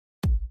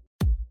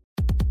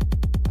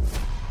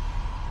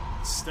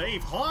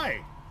Steve,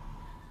 hi.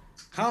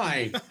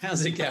 Hi,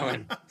 how's it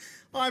going?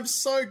 I'm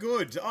so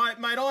good.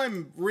 Mate,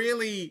 I'm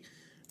really,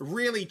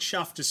 really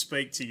chuffed to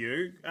speak to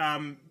you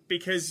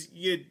because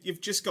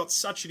you've just got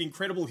such an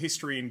incredible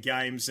history in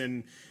games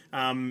and,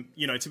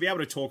 to be able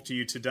to talk to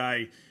you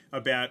today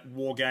about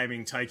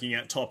Wargaming taking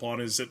out top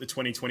honours at the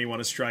 2021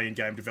 Australian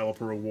Game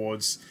Developer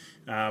Awards.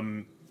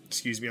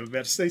 Excuse me, I'm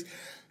about to sneeze.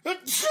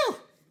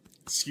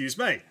 Excuse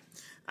me.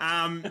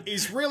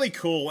 Is really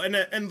cool.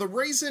 And the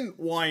reason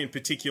why in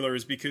particular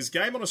is because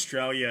Game On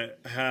Australia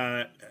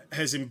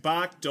has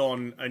embarked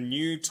on a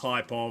new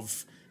type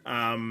of,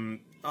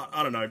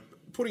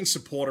 putting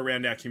support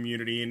around our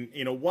community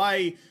in a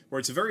way where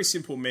it's a very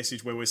simple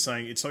message where we're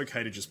saying it's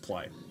okay to just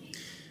play.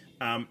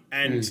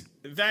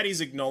 That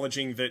is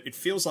acknowledging that it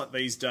feels like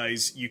these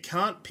days you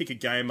can't pick a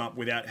game up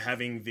without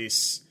having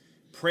this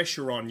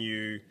pressure on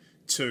you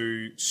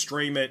to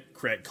stream it,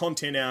 create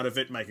content out of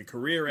it, make a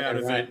career out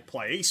of it,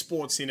 play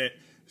esports in it,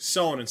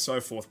 so on and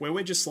so forth, where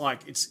we're just like,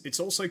 it's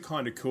also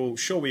kind of cool.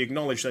 Sure, we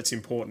acknowledge that's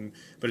important,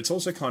 but it's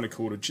also kind of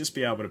cool to just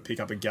be able to pick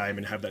up a game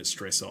and have that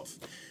stress off.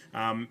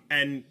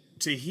 And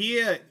to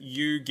hear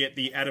you get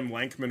the Adam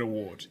Lankman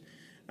Award,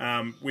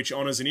 which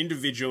honours an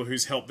individual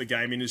who's helped the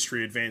game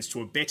industry advance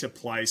to a better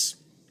place,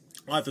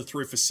 either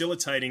through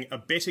facilitating a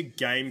better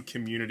game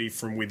community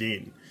from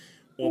within,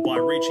 or by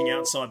reaching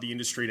outside the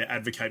industry to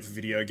advocate for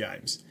video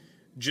games,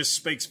 just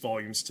speaks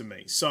volumes to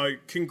me. So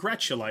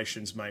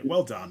congratulations, mate.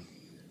 Well done.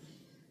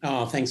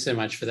 Oh, thanks so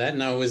much for that.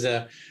 No, it was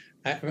a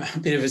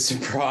bit of a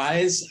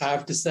surprise, I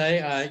have to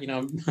say. I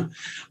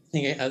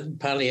think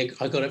partly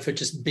I got it for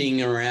just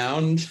being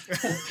around,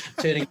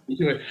 turning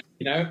into it.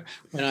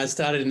 When I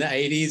started in the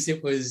 80s,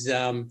 it was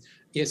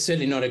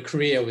certainly not a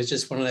career. It was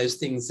just one of those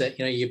things that,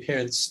 your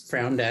parents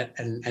frowned at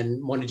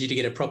and wanted you to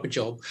get a proper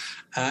job.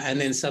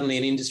 And then suddenly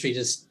an industry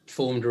just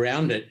formed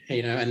around it,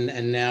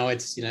 and now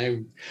it's,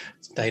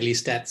 daily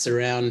stats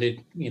around it,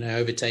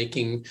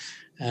 overtaking,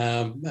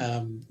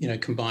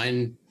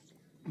 combined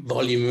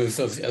volume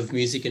of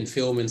music and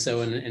film and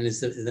so on, and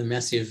is the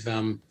massive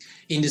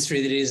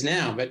industry that it is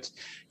now. But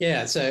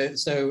yeah, so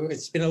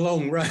it's been a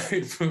long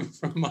road from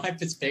my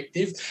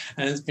perspective,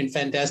 and it's been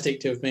fantastic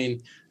to have been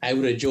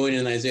able to join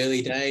in those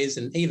early days.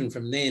 And even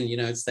from then,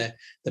 it's the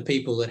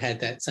people that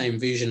had that same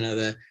vision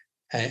of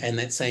and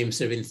that same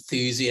sort of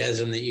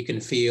enthusiasm that you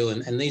can feel.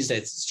 And these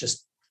days it's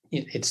just,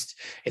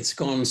 it's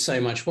gone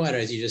so much wider,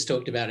 as you just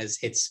talked about.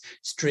 It's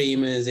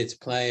streamers, it's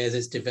players,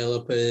 it's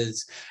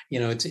developers,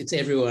 it's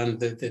everyone,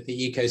 the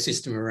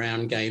ecosystem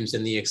around games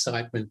and the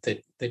excitement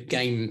that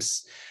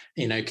games,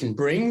 can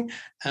bring,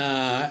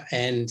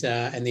 and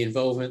the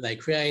involvement they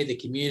create, the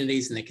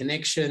communities and the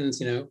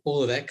connections,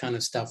 all of that kind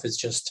of stuff is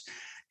just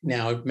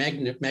now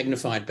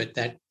magnified. But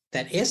that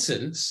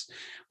essence,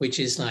 which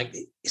is like,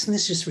 isn't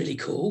this just really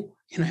cool?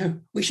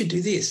 We should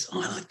do this.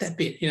 Oh, I like that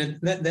bit.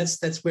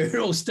 That's where it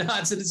all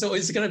starts, and it's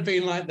always going to be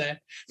like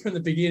that from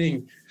the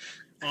beginning.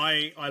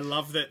 I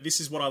love that. This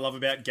is what I love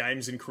about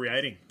games and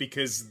creating,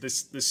 because the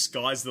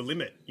sky's the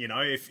limit.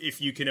 If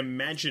you can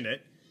imagine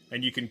it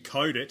and you can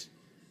code it,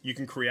 you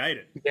can create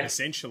it,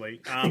 essentially.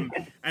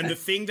 And the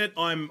thing that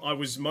I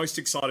was most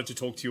excited to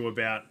talk to you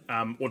about,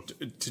 or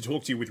to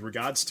talk to you with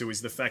regards to,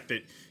 is the fact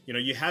that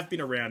you have been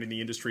around in the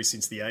industry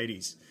since the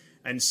 80s.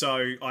 And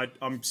so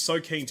I'm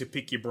so keen to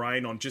pick your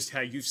brain on just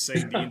how you've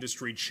seen the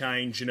industry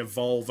change and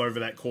evolve over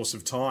that course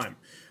of time.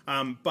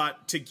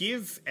 But to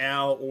give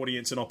our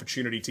audience an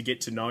opportunity to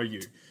get to know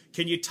you,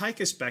 can you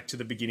take us back to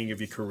the beginning of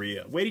your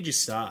career? Where did you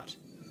start?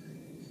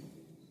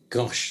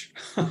 Gosh.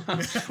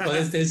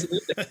 Well, there's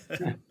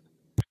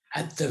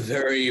at the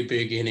very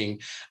beginning.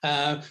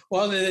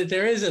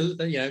 There is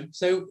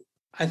so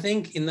I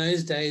think in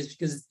those days,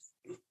 because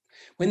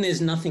when there's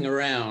nothing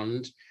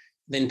around,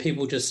 then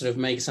people just sort of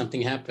make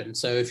something happen.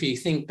 So if you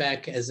think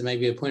back as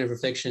maybe a point of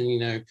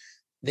reflection,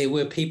 there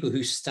were people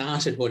who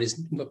started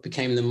what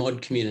became the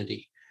mod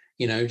community,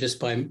 just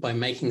by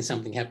making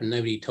something happen.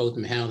 Nobody told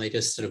them how, they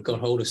just sort of got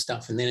hold of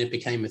stuff, and then it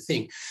became a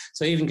thing.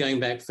 So even going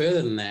back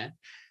further than that,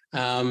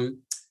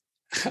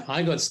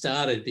 I got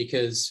started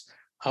because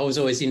I was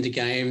always into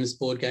games,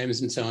 board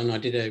games and so on. I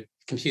did a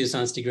computer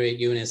science degree at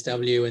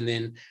UNSW, and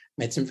then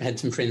had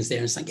some friends there,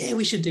 and it's like, yeah,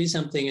 we should do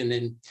something. And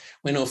then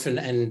went off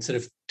and sort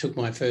of took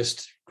my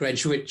first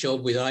graduate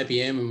job with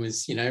IBM, and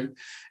was,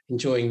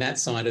 enjoying that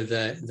side of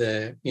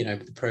the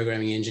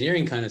programming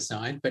engineering kind of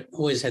side, but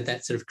always had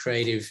that sort of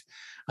creative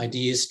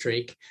ideas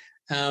streak.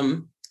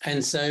 And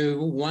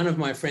so one of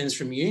my friends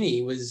from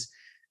uni was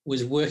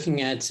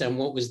working at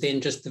what was then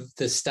just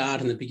the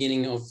start and the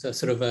beginning of the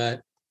sort of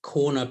a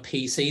corner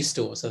PC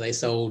store. So they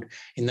sold,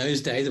 in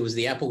those days, it was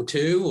the Apple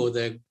II or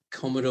the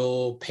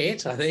Commodore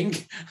PET, I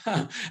think,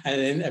 and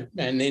then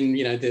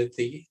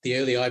the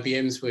early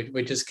IBMs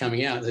were just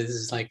coming out. So this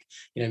is like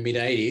mid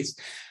 80s,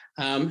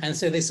 and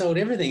so they sold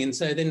everything. And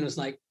so then it was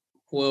like,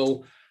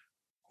 well,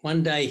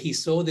 one day he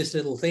saw this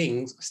little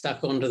thing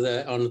stuck onto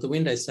the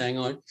window saying,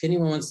 "Oh, if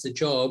anyone wants the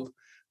job,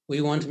 we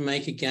want to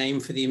make a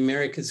game for the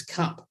America's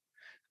Cup."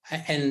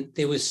 And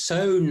there was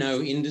no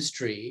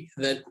industry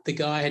that the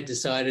guy had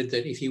decided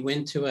that if he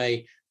went to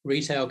a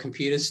retail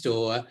computer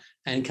store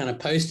and kind of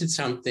posted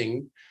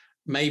something,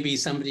 maybe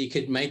somebody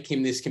could make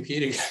him this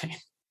computer game.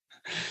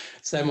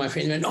 So my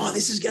friend went, oh,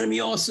 this is going to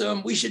be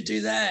awesome. We should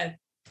do that.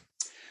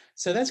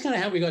 So that's kind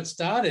of how we got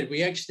started.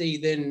 We actually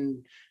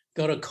then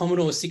got a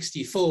Commodore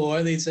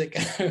 64. These are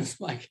kind of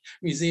like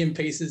museum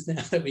pieces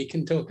now that we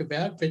can talk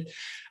about. But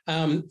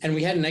and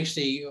we hadn't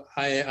actually.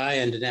 I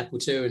owned an Apple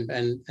II,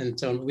 and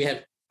so on. We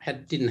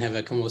didn't have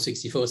a Commodore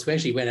 64, so we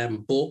actually went out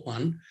and bought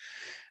one,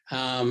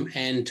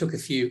 and took a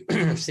few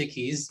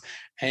sickies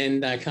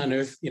and kind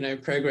of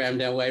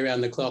programmed our way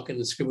around the clock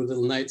and scribbled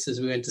little notes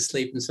as we went to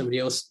sleep, and somebody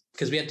else,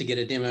 because we had to get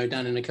a demo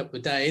done in a couple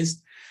of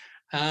days.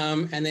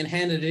 And then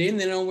handed it in.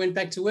 Then I went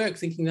back to work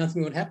thinking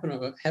nothing would happen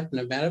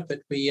about it.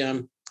 But we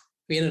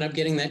ended up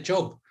getting that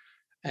job,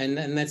 and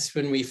that's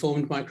when we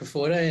formed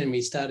Microforte and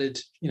we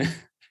started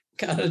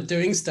kind of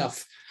doing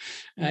stuff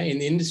in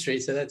the industry.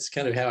 So that's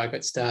kind of how I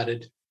got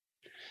started.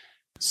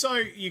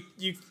 So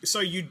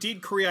you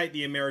did create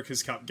the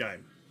America's Cup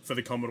game for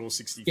the Commodore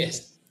 64.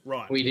 Yes,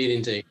 right. We did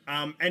indeed.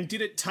 And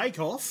did it take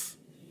off?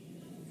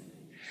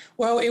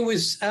 Well, it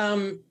was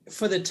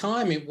for the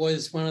time. It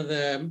was one of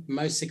the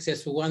most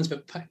successful ones,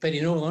 but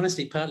in all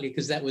honesty, partly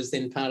because that was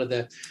then part of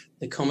the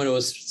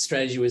Commodore's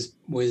strategy was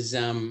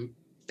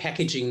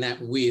packaging that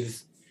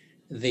with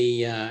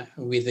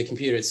the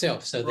computer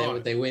itself. So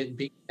right. they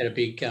had a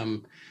big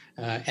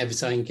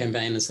advertising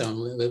campaign and so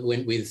on that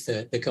went with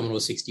the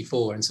Commodore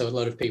 64, and so a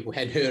lot of people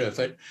had heard of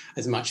it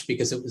as much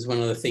because it was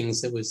one of the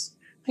things that was.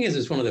 I guess it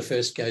was one of the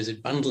first goes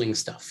at bundling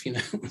stuff,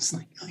 It was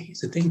like, oh,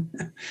 here's a thing.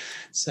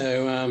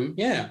 So,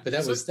 but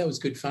that was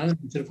good fun.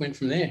 And sort of went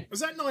from there.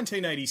 Was that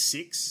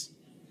 1986?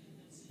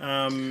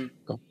 Gosh,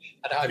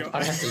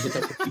 I'd have to look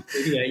up the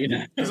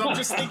video, Because I'm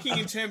just thinking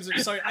in terms of,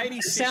 so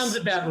 86. Sounds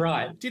about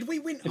right. Did we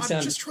win?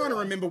 I'm just trying to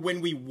remember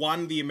when we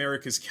won the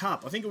America's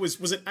Cup. I think it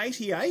was it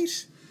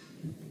 88?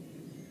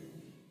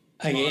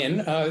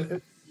 Again,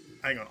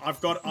 hang on, I've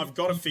got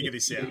to figure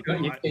this out.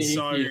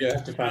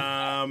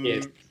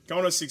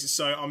 Going to 6.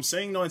 So I'm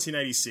seeing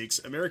 1986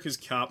 America's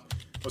Cup,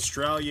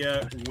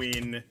 Australia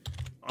win.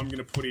 I'm going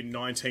to put in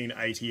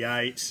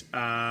 1988.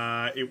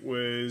 It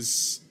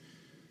was,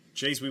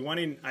 we won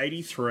in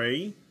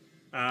 83,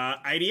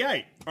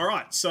 88. All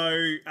right, so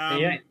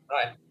 88,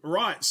 right.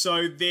 Right,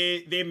 so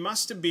there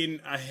must have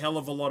been a hell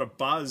of a lot of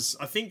buzz.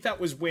 I think that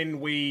was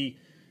when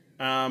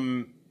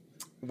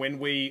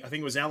I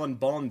think it was Alan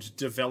Bond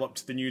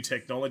developed the new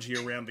technology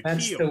around the keel.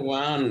 That's the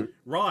one.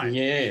 Right.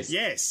 Yes.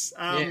 Yes.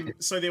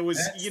 So there was,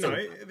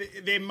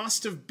 there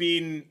must have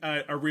been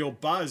a real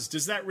buzz.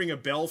 Does that ring a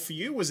bell for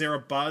you? Was there a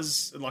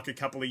buzz like a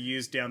couple of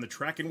years down the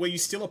track? And were you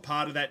still a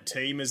part of that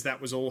team as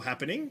that was all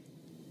happening?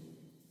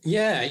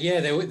 Yeah.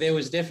 There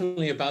was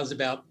definitely a buzz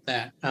about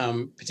that.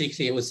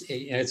 Particularly, it was,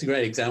 it's a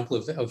great example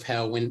of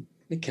how when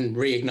it can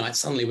reignite,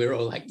 suddenly we're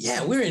all like,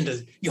 yeah, we're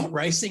into yacht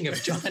racing of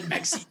giant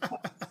maxi.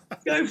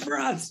 Go for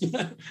us.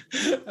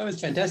 That was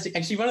fantastic.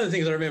 Actually, one of the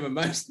things I remember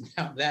most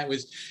about that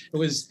was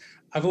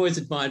I've always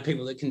admired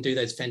people that can do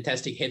those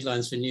fantastic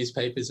headlines for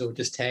newspapers or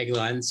just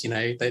taglines,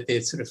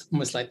 they're sort of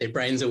almost like their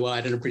brains are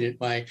wired in a brilliant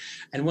way.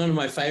 And one of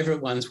my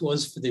favourite ones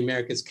was for the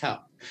America's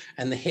Cup.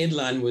 And the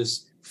headline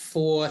was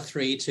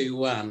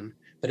 4-3-2-1,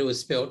 but it was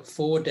spelt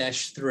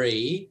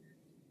 4-3,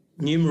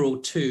 numeral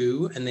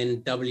 2, and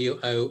then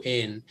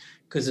WON,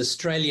 because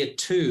Australia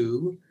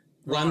 2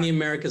 won the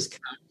America's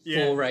Cup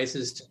 4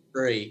 races to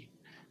 3.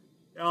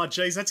 Oh,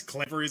 geez, that's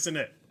clever, isn't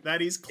it?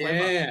 That is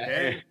clever.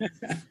 Yeah.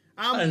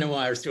 I don't know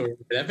why I still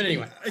remember that, but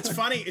anyway. It's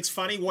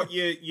funny what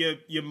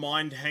your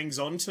mind hangs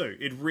on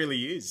to. It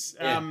really is.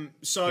 Yeah.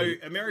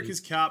 America's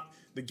Cup,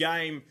 the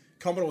game,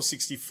 Commodore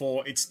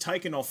 64, it's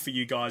taken off for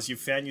you guys. You've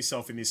found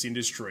yourself in this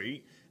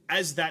industry.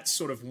 As that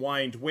sort of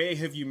waned, where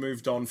have you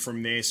moved on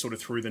from there sort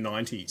of through the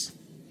 90s?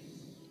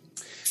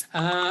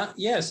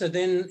 So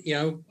then,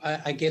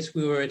 I guess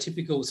we were a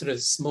typical sort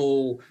of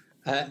small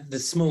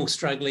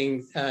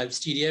struggling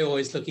studio,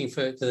 always looking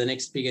for the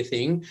next bigger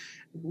thing.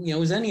 It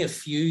was only a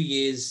few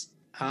years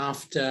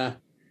after,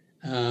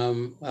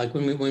 like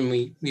when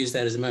we used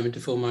that as a moment to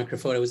form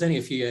Microforte, it was only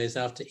a few years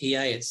after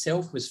EA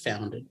itself was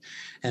founded.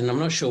 And I'm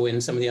not sure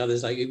when some of the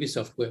others like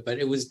Ubisoft were, but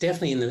it was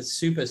definitely in the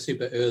super,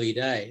 super early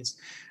days.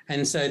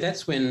 And so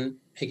that's when,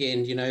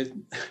 again,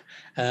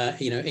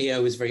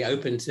 EO was very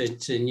open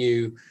to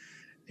new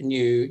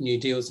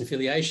deals and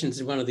affiliations.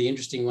 And one of the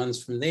interesting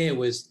ones from there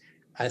was,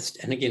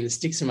 and again, it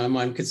sticks in my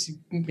mind because,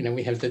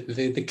 we have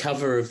the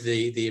cover of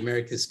the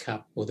America's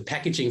Cup, or the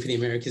packaging for the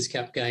America's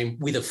Cup game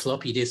with a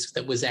floppy disk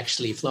that was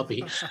actually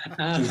floppy,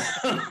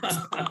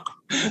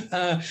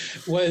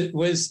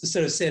 was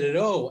sort of said it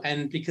all.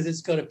 And because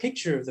it's got a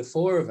picture of the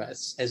four of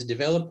us as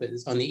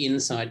developers on the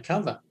inside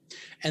cover.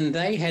 And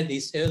they had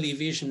this early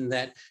vision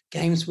that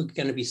games were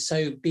going to be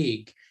so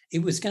big,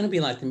 it was going to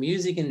be like the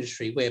music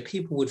industry where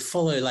people would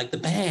follow like the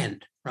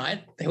band,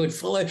 right? They would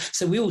follow.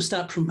 So we all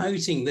start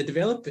promoting the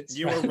developers.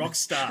 You were rock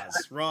stars,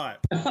 right.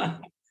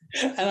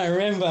 And I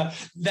remember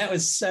that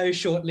was so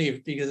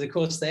short-lived because, of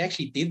course, they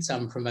actually did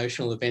some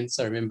promotional events,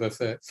 I remember,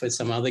 for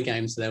some other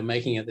games they were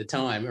making at the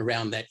time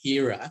around that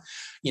era,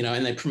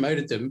 and they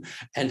promoted them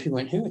and people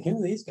went, who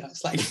are these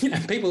guys? Like,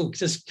 people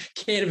just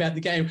cared about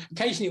the game.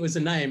 Occasionally it was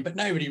a name, but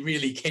nobody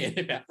really cared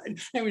about it.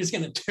 They were just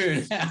going to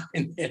turn out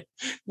in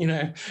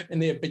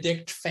their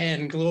bedecked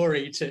fan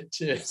glory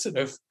to sort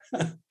of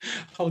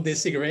hold their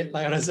cigarette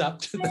lighters up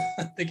to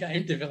the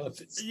game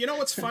developers. You know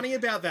what's funny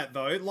about that,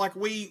 though? Like,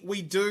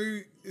 we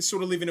do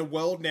sort of live in a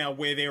world now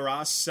where there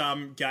are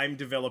some game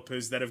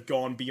developers that have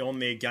gone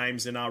beyond their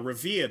games and are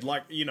revered.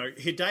 Like,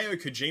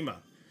 Hideo Kojima,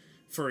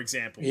 for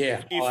example.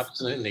 Yeah,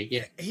 absolutely.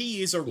 Yeah,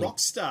 he is a rock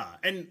star,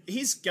 and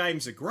his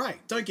games are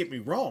great. Don't get me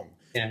wrong.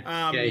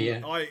 Yeah,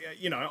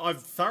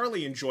 I've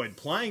thoroughly enjoyed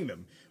playing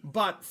them,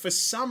 but for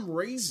some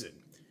reason,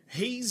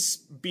 he's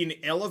been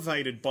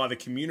elevated by the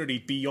community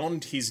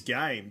beyond his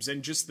games,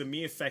 and just the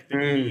mere fact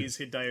that he is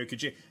Hideo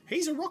Kojima,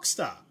 he's a rock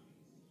star.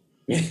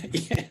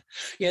 Yeah.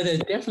 There's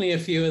definitely a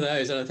few of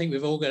those, and I think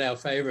we've all got our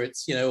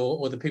favourites,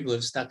 or the people who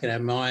have stuck in our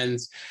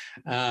minds,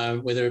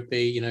 whether it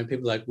be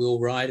people like Will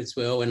Wright as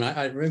well. And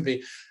I remember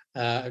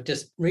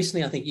just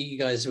recently, I think you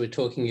guys were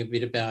talking a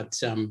bit about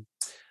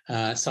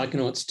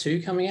Psychonauts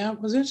 2 coming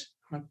out. Was it?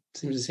 I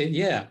seem to say,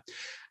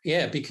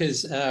 yeah,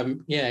 because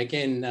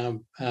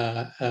again.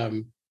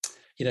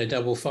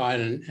 Double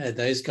Fine and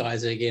those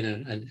guys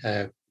again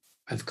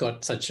have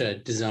got such a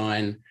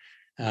design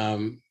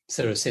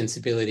sort of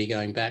sensibility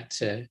going back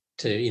to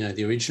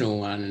the original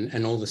one,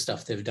 and all the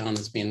stuff they've done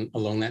has been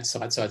along that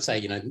side. So I'd say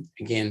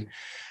again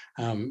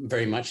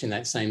very much in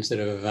that same sort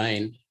of a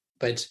vein.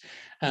 But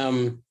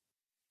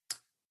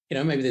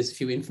maybe there's a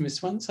few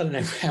infamous ones. I don't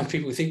know how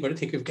people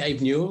think of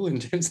Gabe Newell in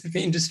terms of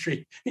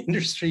industry.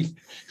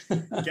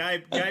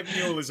 Gabe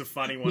Newell is a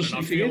funny one, and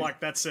I feel like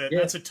that's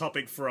a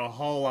topic for a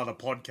whole other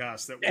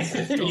podcast that we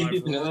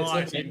could dive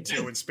right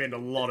into and spend a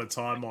lot of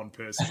time on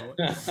personally.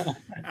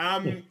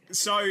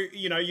 So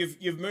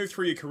you've moved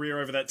through your career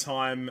over that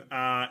time,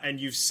 and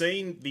you've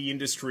seen the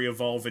industry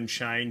evolve and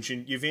change,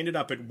 and you've ended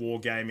up at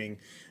Wargaming,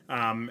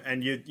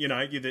 and you're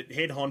the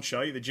head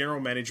honcho, you're the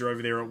general manager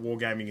over there at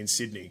Wargaming in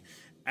Sydney.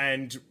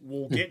 And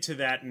we'll get to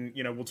that, and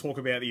we'll talk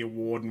about the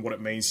award and what it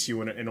means to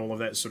you and all of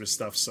that sort of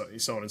stuff, so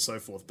on and so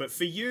forth. But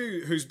for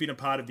you, who's been a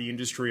part of the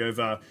industry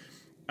over,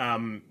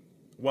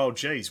 we're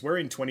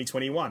in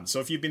 2021. So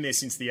if you've been there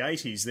since the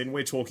 80s, then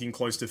we're talking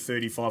close to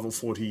 35 or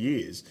 40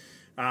 years.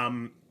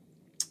 And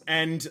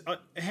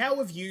how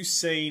have you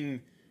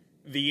seen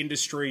the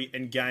industry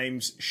and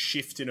games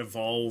shift and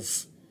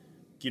evolve?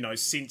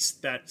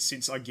 Since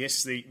I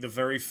guess the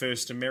very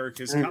first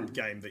America's Cup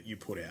game that you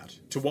put out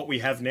to what we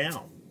have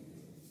now.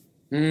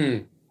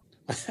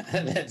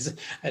 That's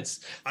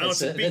I know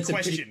it's a big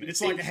question.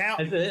 It's like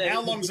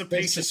how long's a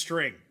piece of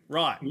string,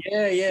 right?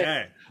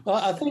 Yeah. Well,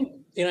 I think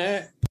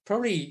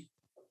probably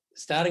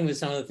starting with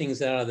some of the things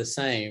that are the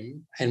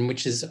same, and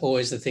which is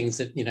always the things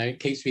that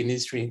keeps me in the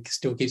industry and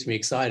still keeps me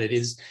excited,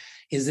 is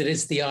that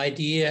it's the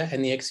idea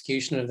and the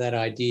execution of that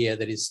idea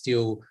that is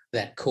still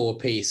that core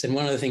piece. And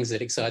one of the things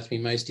that excites me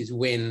most is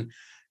when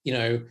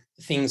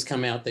things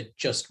come out that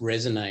just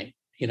resonate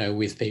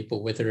with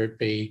people, whether it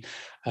be,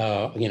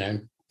 I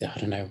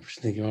don't know,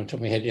 thinking on top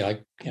of my head,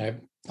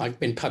 like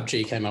when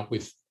PUBG came up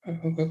with,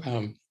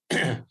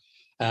 it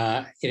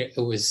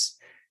was.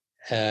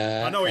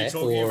 I know what you're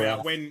talking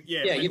about. When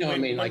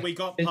like, we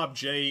got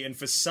PUBG, and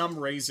for some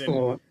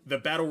reason the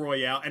battle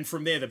royale, and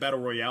from there the battle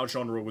royale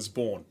genre was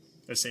born,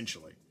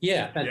 essentially.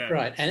 Yeah, that's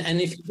right. And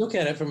if you look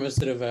at it from a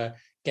sort of a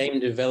game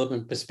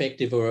development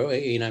perspective, or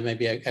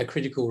maybe a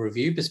critical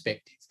review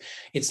perspective,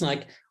 it's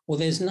like, well,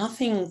 there's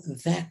nothing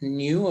that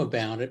new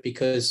about it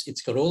because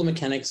it's got all the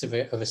mechanics of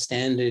a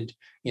standard,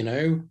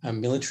 a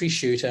military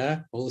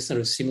shooter, all the sort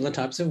of similar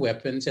types of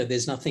weapons. So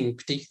there's nothing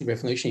particularly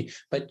revolutionary,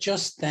 but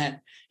just that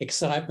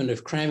excitement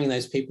of cramming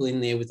those people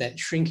in there with that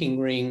shrinking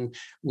ring,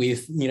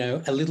 with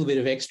a little bit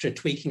of extra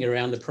tweaking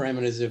around the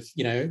parameters of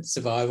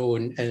survival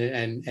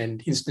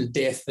and instant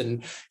death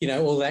and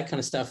all that kind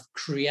of stuff,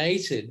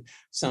 created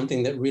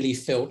something that really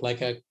felt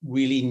like a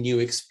really new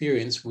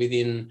experience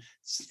within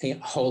a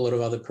whole lot of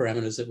other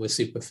parameters that were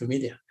super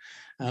familiar.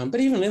 But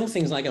even little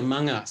things like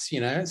Among Us,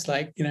 it's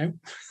like,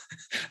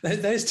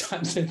 those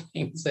types of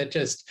things are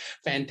just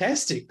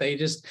fantastic.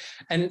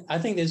 And I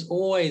think there's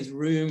always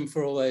room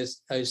for all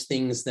those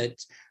things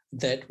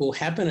that will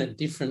happen at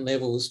different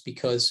levels,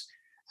 because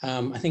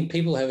I think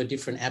people have a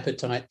different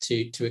appetite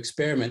to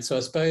experiment. So I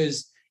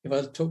suppose if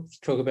I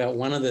talk about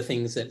one of the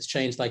things that's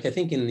changed, like I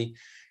think in the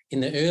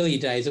early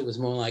days, it was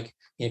more like,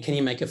 can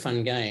you make a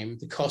fun game?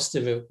 The cost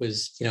of it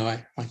was,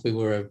 like we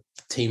were a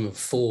team of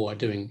 4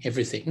 doing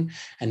everything,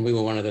 and we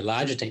were one of the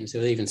larger teams.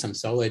 There were even some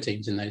solo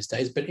teams in those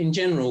days, but in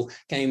general,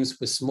 games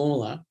were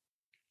smaller.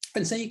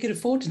 And so you could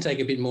afford to take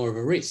a bit more of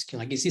a risk.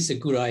 Like, is this a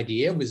good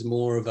idea? Was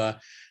more of a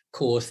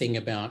core thing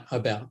about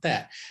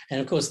that.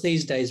 And of course,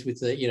 these days with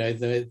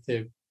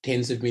the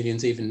tens of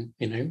millions, even,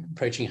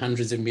 approaching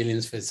hundreds of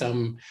millions for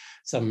some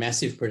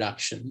massive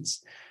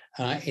productions,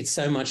 it's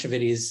so much of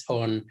it is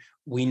on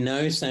we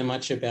know so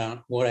much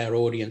about what our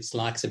audience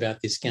likes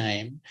about this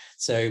game.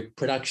 So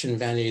production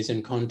values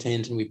and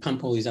content, and we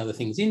pump all these other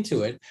things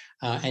into it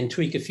and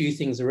tweak a few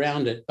things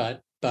around it.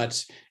 But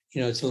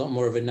it's a lot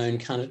more of a known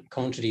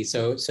quantity.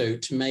 So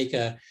to make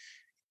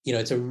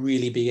it's a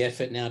really big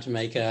effort now to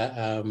make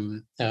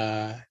even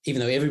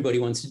though everybody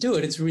wants to do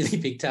it, it's a really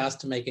big task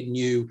to make a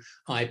new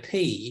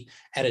IP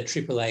at a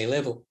AAA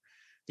level,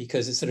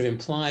 because it sort of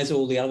implies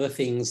all the other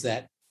things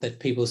that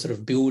people are sort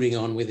of building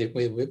on with it,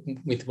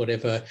 with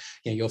whatever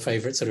your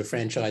favorite sort of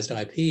franchised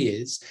IP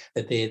is,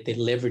 that they're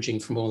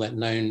leveraging from all that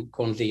known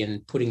quantity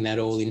and putting that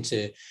all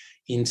into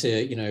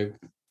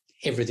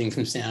everything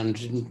from sound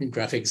and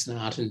graphics and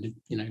art and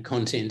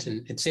content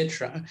and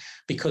etc.,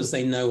 because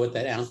they know what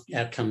that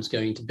outcome's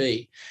going to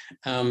be.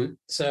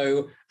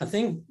 So I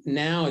think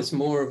now it's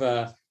more of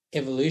a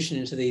evolution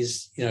into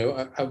these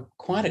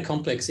quite a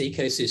complex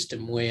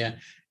ecosystem where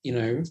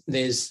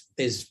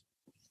there's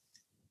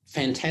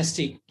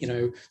fantastic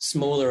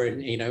smaller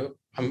and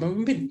I'm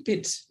a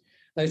bit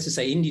let's just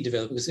say indie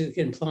developers. It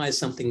implies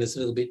something that's a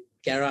little bit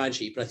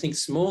garagey, but I think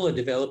smaller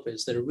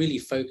developers that are really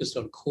focused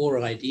on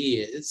core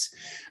ideas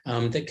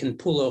that can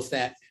pull off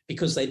that,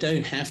 because they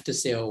don't have to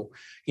sell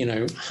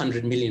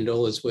 $100 million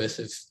worth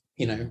of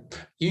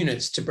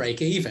units to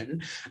break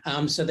even,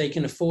 so they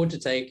can afford to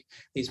take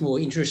these more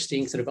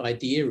interesting sort of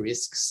idea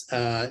risks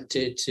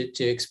to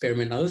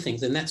experiment other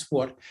things. And that's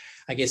what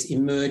I guess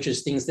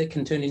emerges things that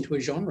can turn into a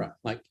genre,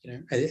 like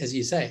as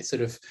you say,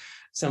 sort of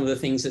some of the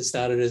things that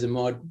started as a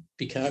mod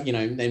become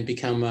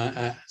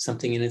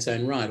something in its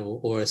own right,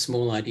 or a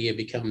small idea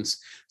becomes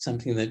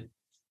something that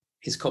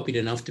is copied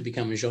enough to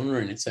become a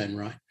genre in its own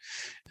right.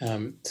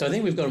 So I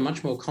think we've got a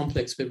much more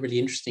complex but really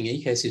interesting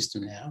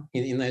ecosystem now.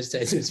 In those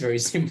days, it's very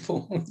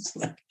simple. It's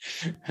like,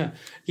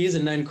 here's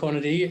a known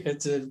quantity.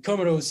 It's a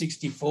Commodore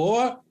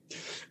 64.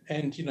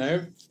 And,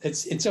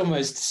 it's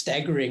almost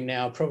staggering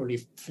now,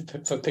 probably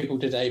for people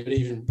today, but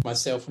even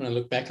myself, when I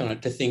look back on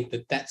it, to think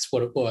that that's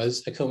what it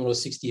was, a Commodore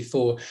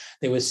 64.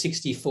 There was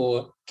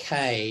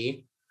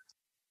 64K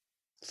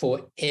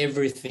for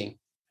everything,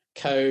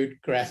 code,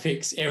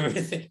 graphics,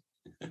 everything.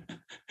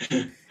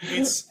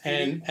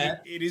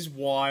 It is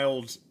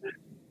wild,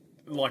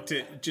 like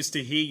to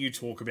hear you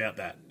talk about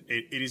that.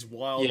 It is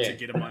wild to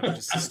get a moment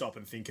just to stop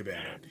and think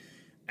about it.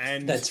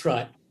 And that's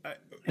right.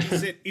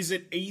 Is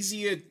it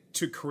easier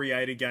to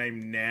create a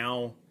game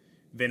now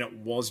than it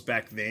was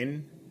back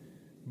then,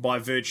 by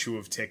virtue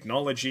of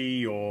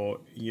technology, or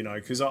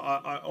because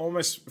I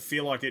almost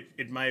feel like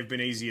it may have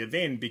been easier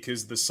then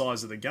because the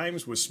size of the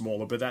games was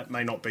smaller, but that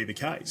may not be the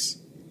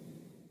case.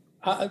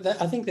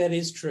 I think that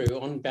is true.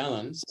 On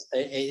balance,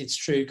 it's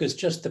true, because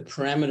just the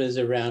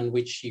parameters around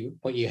which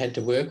what you had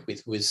to work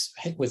with was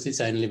its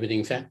own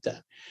limiting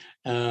factor.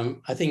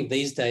 I think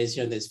these days,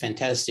 there's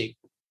fantastic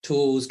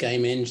tools,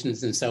 game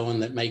engines, and so on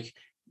that make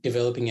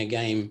developing a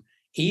game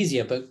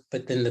easier. But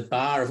then the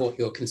bar of what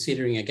you're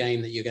considering a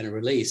game that you're going to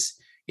release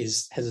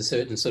has a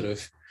certain sort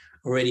of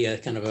already a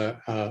kind of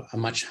a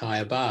much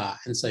higher bar.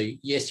 And so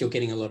yes, you're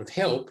getting a lot of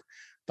help,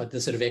 but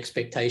the sort of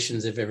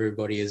expectations of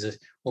everybody is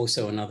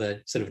also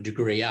another sort of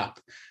degree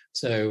up.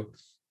 So,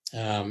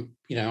 I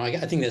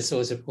think that's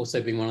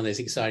also been one of those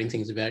exciting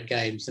things about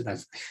games. And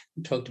I've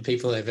talked to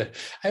people over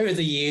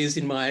the years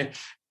in my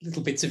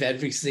little bits of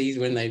advocacy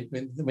when the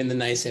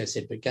naysayers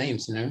said, but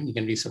games, you're going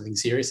to do something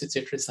serious,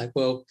 etc. It's like,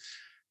 well,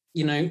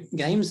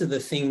 games are the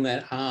thing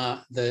that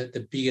are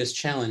the biggest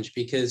challenge,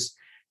 because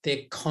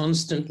they're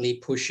constantly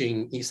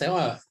pushing. You say,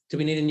 oh, do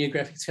we need a new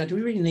graphics card? Do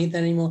we really need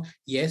that anymore?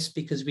 Yes,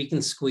 because we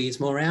can squeeze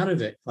more out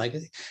of it. Like,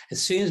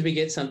 as soon as we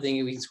get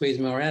something, we can squeeze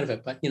more out of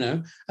it. But,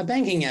 a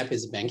banking app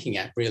is a banking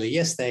app, really.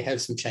 Yes, they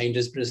have some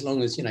changes, but as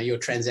long as, your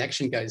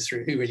transaction goes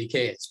through, who really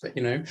cares? But,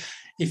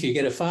 if you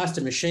get a faster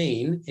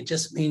machine, it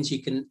just means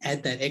you can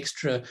add that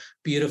extra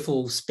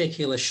beautiful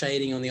specular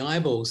shading on the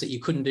eyeballs that you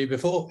couldn't do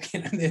before.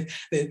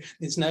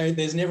 There's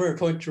never a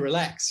point to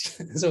relax.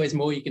 There's always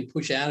more you can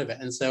push out of it.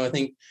 And so I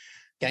think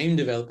game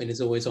development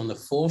is always on the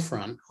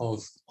forefront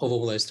of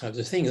all those types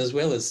of things, as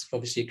well as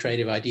obviously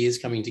creative ideas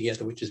coming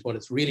together, which is what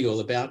it's really all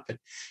about. But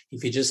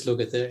if you just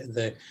look at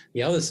the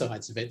other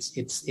sides of it,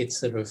 it's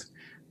sort of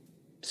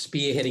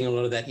spearheading a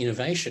lot of that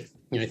innovation.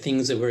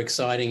 Things that were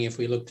exciting. If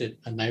we looked at,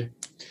 I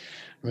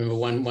remember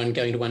one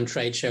going to one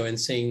trade show and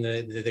seeing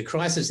the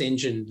Crysis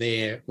engine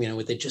there,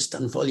 where they'd just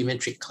done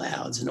volumetric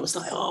clouds, and it was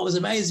like, oh, it was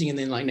amazing. And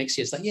then like next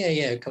year, it's like,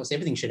 yeah, of course,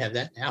 everything should have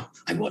that now.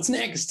 Like, what's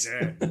next?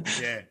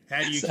 Yeah.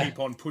 How do you keep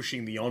on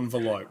pushing the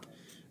envelope?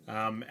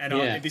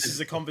 This is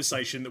a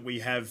conversation that we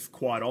have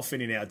quite often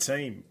in our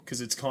team,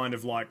 because it's kind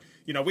of like,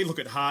 we look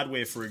at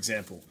hardware, for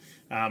example.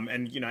 Our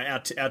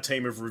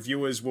team of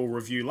reviewers will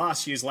review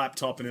last year's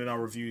laptop, and then I'll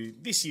review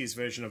this year's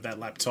version of that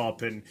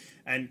laptop. And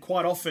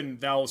quite often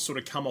they'll sort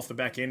of come off the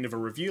back end of a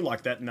review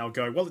like that, and they'll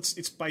go, well,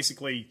 it's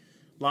basically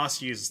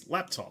last year's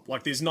laptop.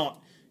 Like, there's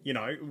not,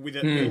 with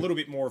a little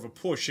bit more of a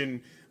push.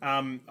 And,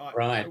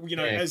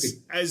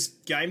 as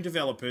game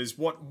developers,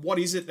 what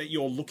is it that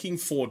you're looking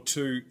for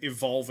to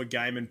evolve a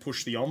game and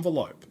push the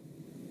envelope?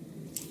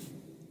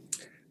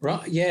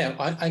 Right. Yeah.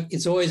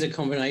 It's always a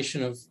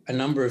combination of a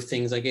number of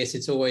things. I guess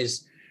it's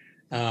always,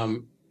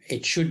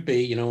 it should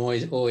be, you know,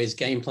 always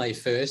gameplay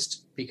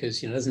first,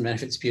 because, you know, it doesn't matter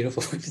if it's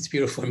beautiful. If it's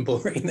beautiful and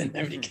boring, then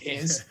nobody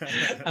cares.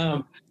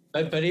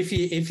 But if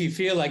you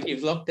feel like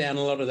you've locked down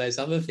a lot of those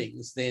other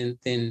things, then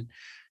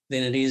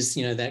it is,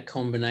 you know, that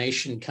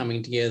combination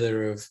coming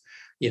together of,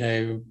 you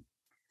know,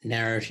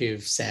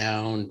 narrative,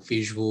 sound,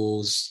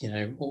 visuals, you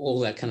know, all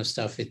that kind of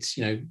stuff. It's,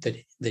 you know,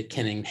 that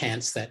can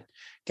enhance that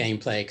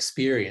gameplay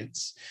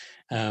experience.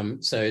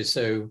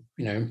 So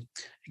you know,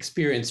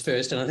 experience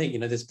first. And I think, you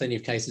know, there's plenty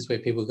of cases where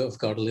people have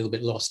got a little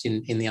bit lost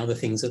in the other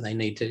things that they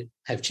need to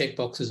have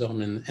checkboxes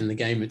on, and the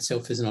game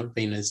itself has not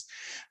been as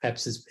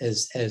perhaps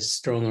as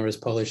strong or as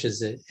polished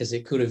as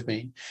it could have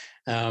been.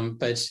 So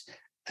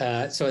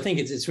I think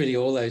it's really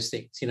all those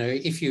things. You know,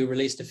 if you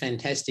released a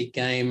fantastic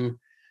game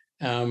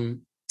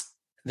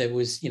that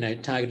was, you know,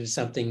 targeted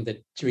something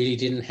that really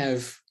didn't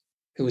have,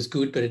 it was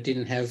good, but it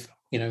didn't have,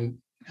 you know,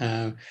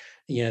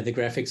 the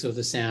graphics or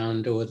the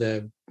sound or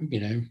the, you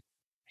know,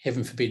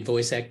 heaven forbid,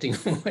 voice acting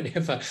or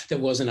whatever, that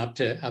wasn't up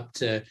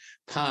to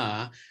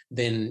par,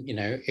 then, you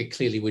know, it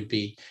clearly would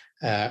be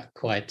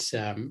quite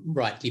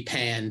rightly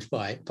panned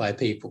by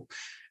people.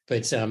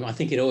 But I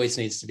think it always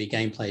needs to be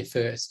gameplay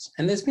first.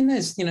 And there's been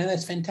those, you know,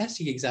 those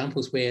fantastic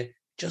examples where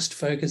just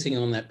focusing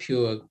on that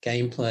pure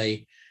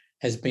gameplay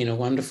has been a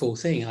wonderful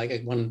thing.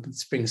 Like one that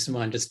springs to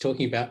mind just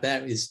talking about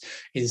that is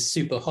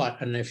Super Hot.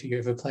 I don't know if you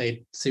ever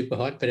played Super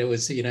Hot, but it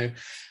was, you know,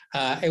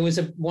 it was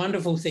a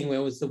wonderful thing where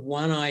it was the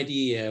one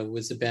idea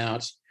was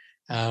about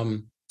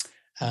when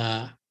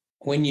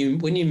you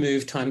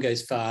move, time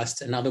goes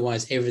fast, and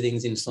otherwise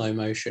everything's in slow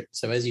motion.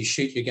 So as you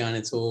shoot your gun,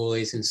 it's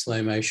always in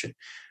slow motion.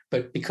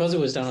 But because it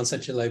was done on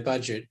such a low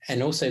budget,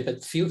 and also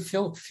but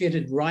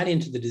fitted right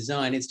into the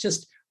design, it's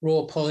just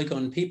raw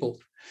polygon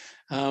people.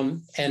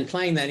 And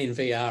playing that in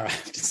VR, I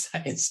have to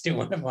say, it's still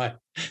one of my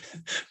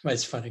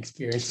most fun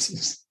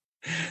experiences.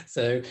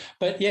 So,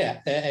 but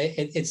yeah,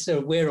 it's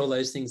where all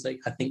those things,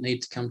 like, I think,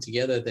 need to come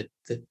together.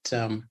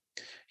 That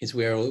is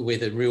where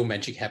the real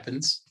magic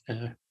happens.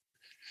 To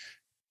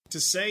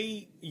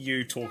see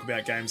you talk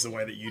about games the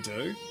way that you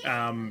do,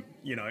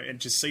 you know,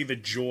 and to see the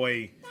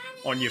joy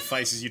on your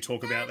face as you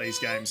talk about these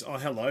games. Oh,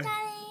 hello.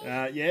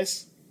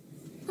 Yes?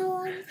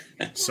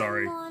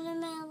 Sorry.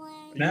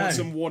 You want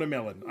some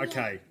watermelon?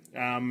 Okay.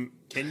 Can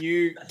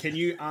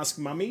you ask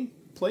Mummy,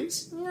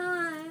 please?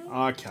 No.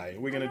 Okay,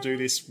 we're going to do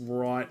this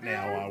right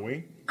now, are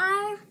we?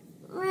 I'm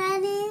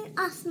ready.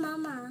 Ask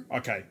Mama.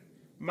 Okay.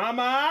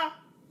 Mama?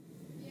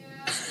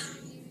 Yeah.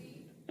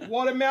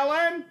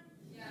 Watermelon?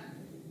 Yeah.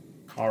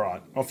 All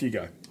right, off you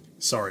go.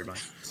 Sorry,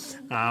 mate.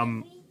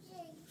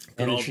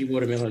 Energy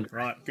watermelon.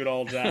 Right, good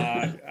old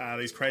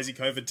these crazy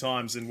COVID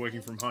times and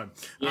working from home.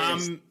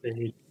 Yes,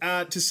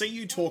 to see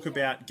you talk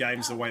about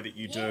games the way that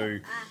you do,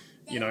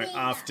 you know,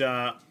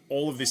 after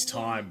all of this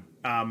time,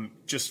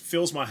 just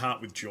fills my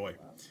heart with joy.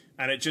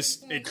 And it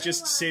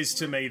just says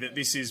to me that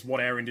this is what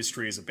our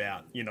industry is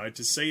about. You know,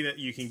 to see that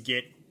you can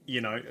get,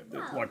 you know,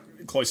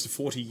 like close to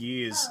 40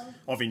 years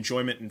of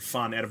enjoyment and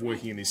fun out of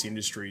working in this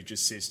industry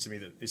just says to me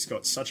that it's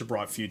got such a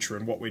bright future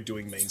and what we're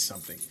doing means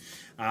something.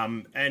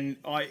 And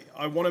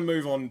I want to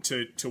move on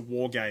to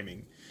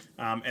wargaming.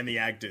 And the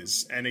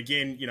AGDAs. And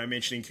again, you know,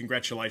 mentioning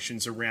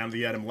congratulations around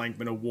the Adam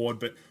Langman Award,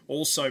 but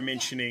also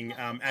mentioning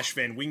Ash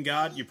Van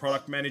Wingard, your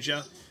product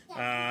manager,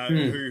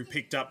 who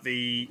picked up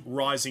the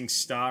Rising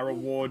Star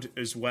Award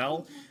as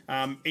well.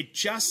 It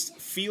just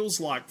feels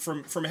like,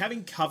 from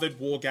having covered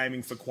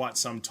wargaming for quite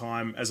some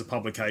time as a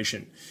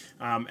publication,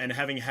 and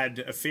having had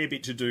a fair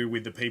bit to do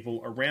with the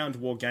people around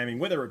wargaming,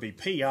 whether it be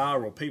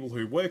PR or people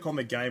who work on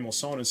the game or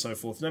so on and so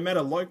forth, no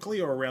matter locally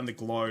or around the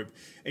globe,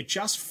 it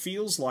just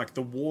feels like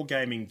the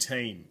wargaming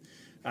team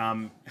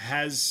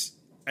has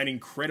an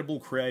incredible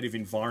creative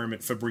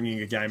environment for bringing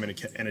a game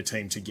and a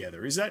team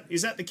together. Is that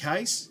the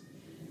case?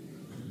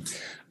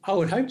 I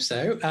would hope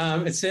so.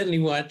 It's certainly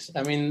what,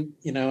 I mean,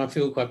 you know, I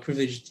feel quite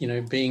privileged, you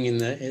know, being in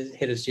the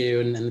head of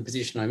GEO and the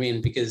position I'm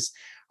in, because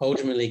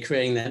ultimately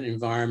creating that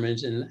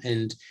environment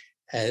and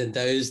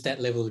that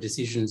level of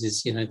decisions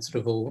is, you know,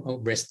 sort of all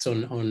rests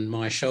on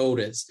my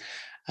shoulders.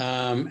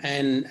 And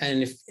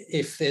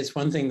if there's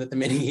one thing that the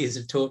many years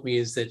have taught me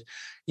is that,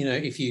 you know,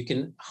 if you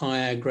can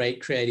hire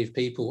great creative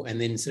people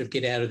and then sort of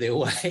get out of their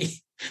way,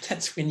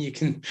 that's when you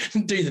can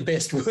do the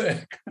best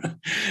work.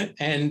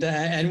 And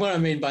what I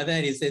mean by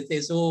that is that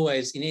there's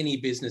always, in any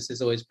business,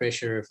 there's always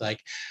pressure of, like,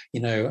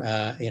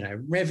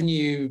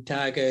 revenue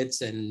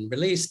targets and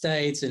release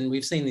dates, and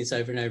we've seen this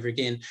over and over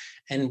again.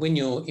 And when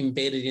you're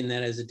embedded in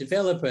that as a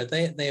developer,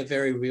 they are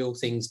very real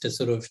things to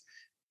sort of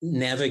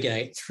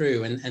navigate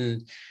through,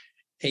 and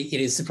it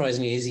is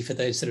surprisingly easy for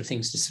those sort of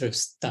things to sort of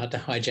start to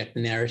hijack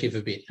the narrative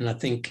a bit. And I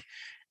think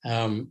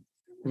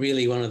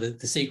really one of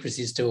the secrets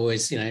is to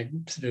always,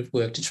 sort of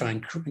work to try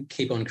and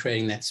keep on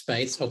creating that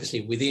space,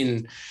 obviously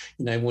within,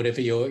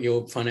 whatever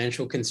your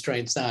financial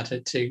constraints are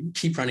to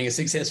keep running a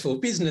successful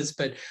business,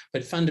 but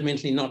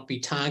fundamentally not be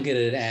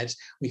targeted at,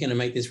 we're going to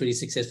make this really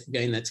successful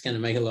game that's going to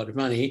make a lot of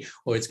money,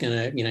 or it's going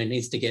to,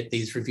 needs to get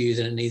these reviews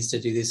and it needs to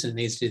do this and it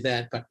needs to do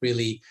that, but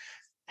really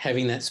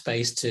having that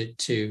space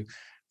to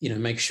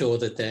make sure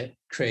that that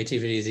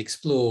creativity is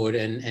explored,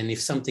 and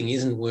if something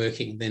isn't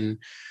working, then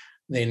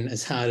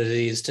as hard as it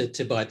is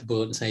to bite the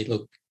bullet and say,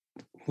 look,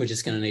 we're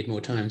just going to need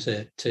more time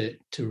to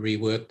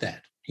rework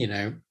that.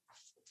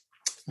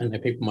 I know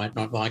people might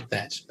not like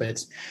that,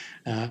 but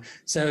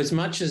so as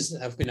much as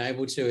I've been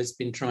able to, it's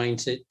been trying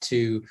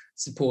to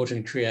support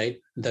and create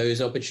those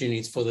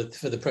opportunities for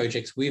the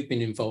projects we've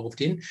been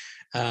involved in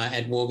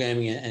at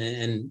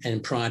Wargaming,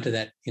 and prior to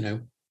that,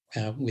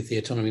 with the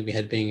autonomy we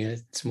had being a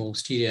small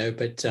studio,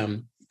 but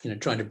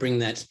trying to bring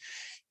that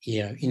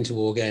into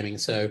Wargaming.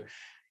 So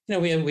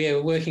we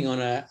are working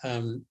on a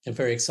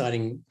very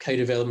exciting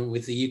co-development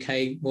with the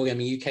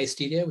Wargaming UK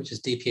studio, which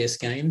is DPS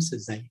Games,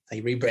 as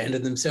they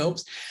rebranded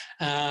themselves,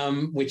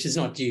 which is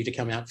not due to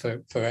come out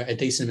for a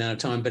decent amount of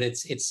time. But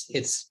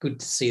it's good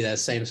to see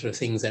those same sort of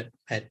things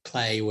at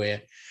play,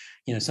 where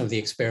some of the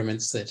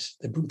experiments that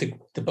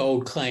the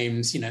bold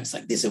claims, it's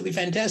like, this will be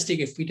fantastic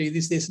if we do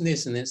this, this, and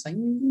this, and then it's like,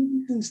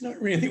 it's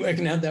not really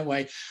working out that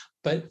way.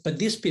 But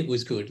this bit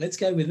was good. Let's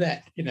go with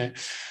that,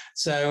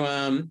 So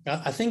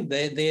I think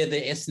they're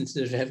the essence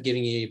of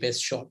giving you your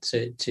best shot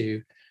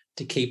to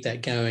keep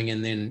that going,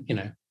 and then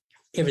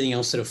everything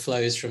else sort of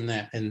flows from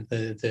that, and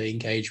the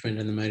engagement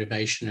and the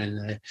motivation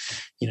and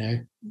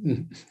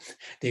the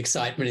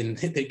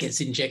excitement that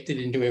gets injected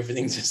into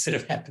everything just sort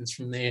of happens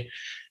from there.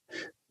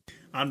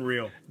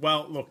 Unreal.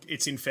 Well, look,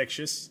 it's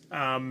infectious.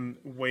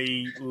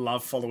 We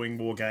love following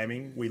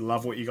Wargaming. We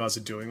love what you guys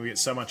are doing. We get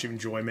so much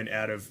enjoyment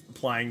out of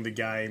playing the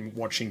game,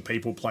 watching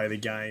people play the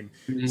game,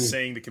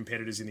 seeing the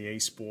competitors in the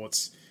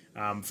esports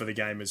for the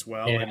game as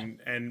well. Yeah.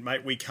 And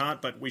mate, we can't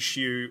but wish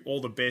you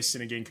all the best.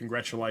 And again,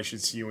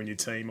 congratulations to you and your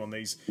team on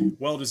these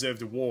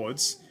well-deserved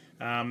awards.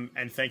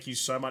 And thank you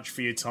so much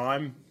for your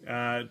time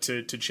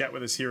to chat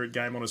with us here at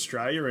Game On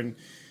Australia, and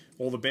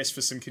all the best for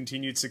some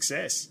continued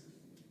success.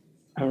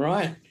 All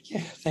right. Yeah.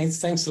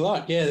 Thanks a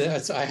lot. Yeah.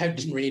 I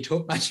didn't really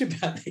talk much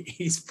about the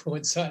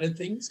esports side of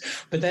things,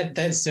 but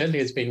that certainly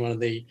has been one of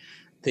the.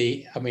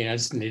 I mean, I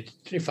just need,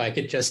 if I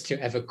could just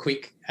have a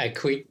quick plug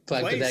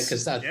to that,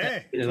 because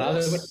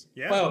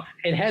well,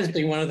 it has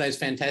been one of those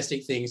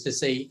fantastic things to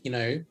see,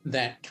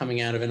 that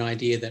coming out of an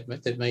idea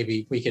that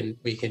maybe we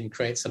can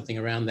create something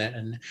around that,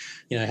 and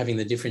having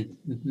the different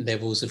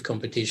levels of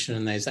competition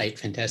and those 8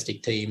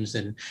 fantastic teams,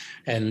 and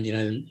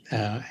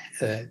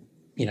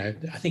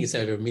I think it's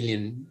over 1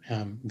 million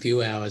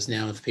view hours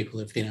now of people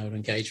who've been able to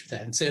engage with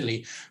that. And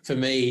certainly for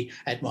me,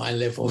 at my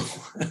level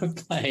of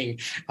playing,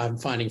 I'm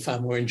finding far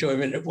more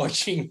enjoyment at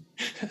watching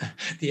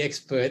the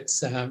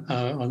experts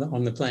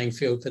on the playing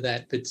field for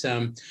that. But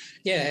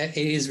it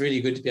is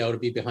really good to be able to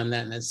be behind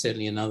that, and that's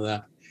certainly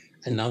another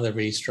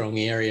really strong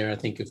area, I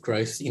think, of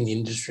growth in the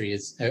industry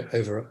as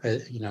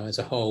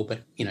a whole.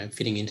 But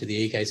fitting into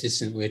the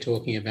ecosystem we're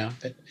talking about.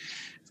 But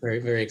very,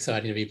 very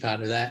exciting to be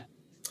part of that.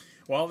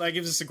 Well, that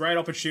gives us a great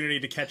opportunity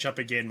to catch up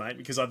again, mate,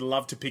 because I'd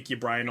love to pick your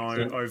brain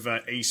over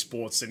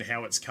esports and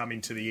how it's come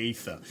into the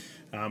ether,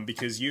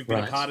 because you've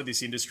been a part of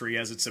this industry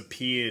as it's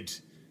appeared,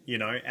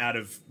 out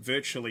of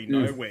virtually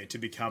nowhere to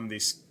become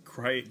this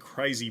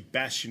crazy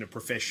bastion of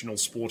professional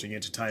sporting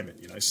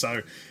entertainment,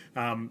 So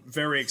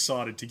very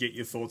excited to get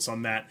your thoughts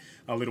on that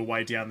a little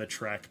way down the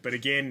track. But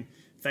again,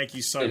 thank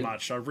you so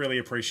much. I really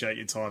appreciate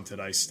your time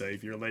today,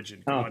 Steve. You're a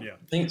legend. Good on you.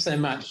 Thanks so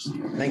much.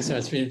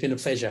 It's been a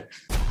pleasure.